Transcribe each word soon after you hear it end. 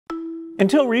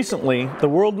Until recently, the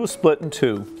world was split in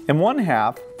two. In one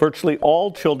half, virtually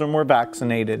all children were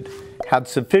vaccinated, had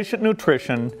sufficient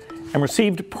nutrition, and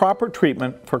received proper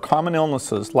treatment for common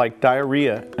illnesses like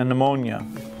diarrhea and pneumonia.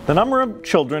 The number of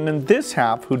children in this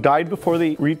half who died before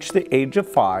they reached the age of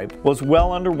 5 was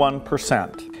well under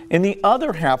 1%. In the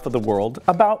other half of the world,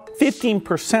 about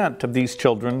 15% of these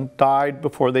children died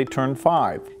before they turned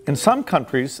 5. In some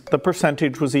countries, the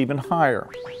percentage was even higher.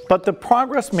 But the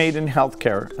progress made in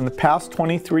healthcare in the past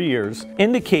 23 years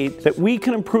indicate that we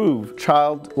can improve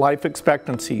child life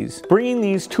expectancies, bringing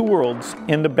these two worlds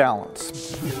into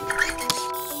balance.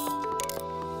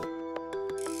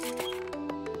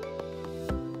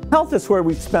 Health is where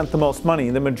we've spent the most money.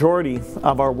 The majority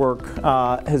of our work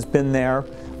has been there.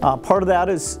 Part of that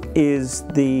is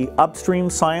the upstream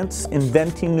science,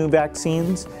 inventing new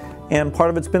vaccines, and part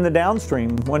of it's been the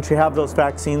downstream. Once you have those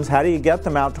vaccines, how do you get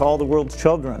them out to all the world's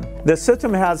children? The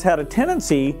system has had a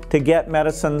tendency to get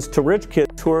medicines to rich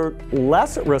kids who are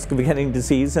less at risk of getting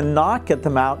disease and not get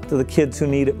them out to the kids who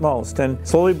need it most. And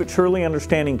slowly but surely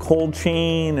understanding cold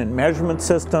chain and measurement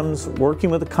systems, working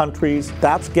with the countries,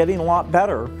 that's getting a lot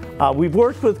better. We've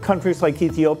worked with countries like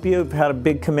Ethiopia who've had a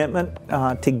big commitment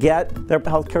to get their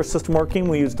healthcare system working.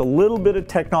 We used a little bit of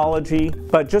technology,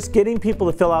 but just getting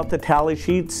people to fill out the tally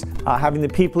sheets, having the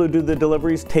people who do the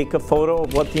deliveries take a photo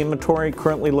of what the inventory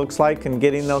currently looks like and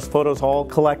getting those photos all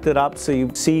collected up so you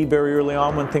see very early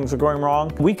on when things are going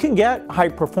wrong. We can get high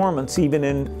performance even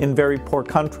in very poor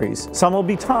countries. Some will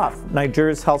be tough.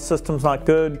 Nigeria's health system's not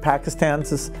good,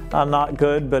 Pakistan's is not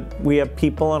good, but we have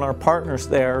people and our partners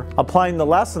there applying the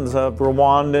lessons of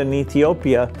Rwanda and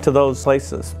Ethiopia to those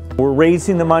places. We're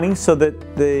raising the money so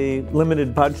that the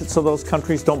limited budgets of those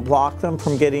countries don't block them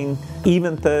from getting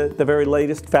even the very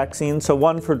latest vaccines. So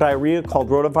one for diarrhea called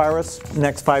rotavirus.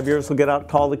 Next 5 years we'll get out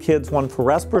to all the kids. One for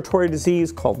respiratory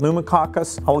disease called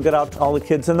pneumococcus. I'll get out to all the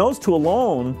kids. And those two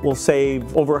alone will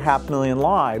save over 500,000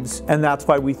 lives. And that's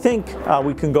why we think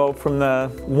we can go from the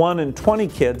 1 in 20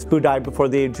 kids who died before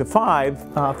the age of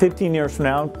 5, 15 years from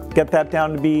now, get that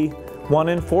down to be 1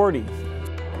 in 40.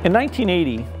 In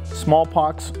 1980,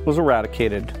 smallpox was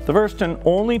eradicated, the first and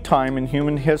only time in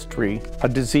human history a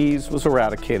disease was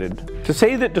eradicated. To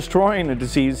say that destroying a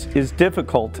disease is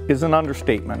difficult is an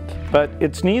understatement, but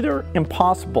it's neither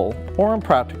impossible or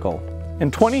impractical.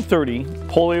 In 2030,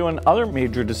 polio and other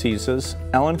major diseases,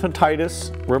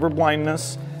 elephantiasis, river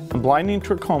blindness, and blinding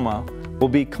trachoma will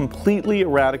be completely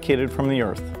eradicated from the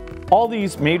earth. All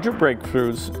these major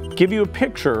breakthroughs give you a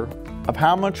picture of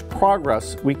how much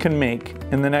progress we can make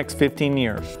in the next 15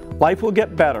 years. Life will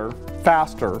get better,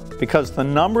 faster, because the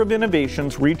number of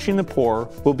innovations reaching the poor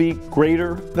will be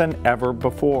greater than ever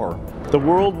before. The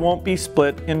world won't be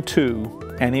split in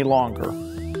two any longer.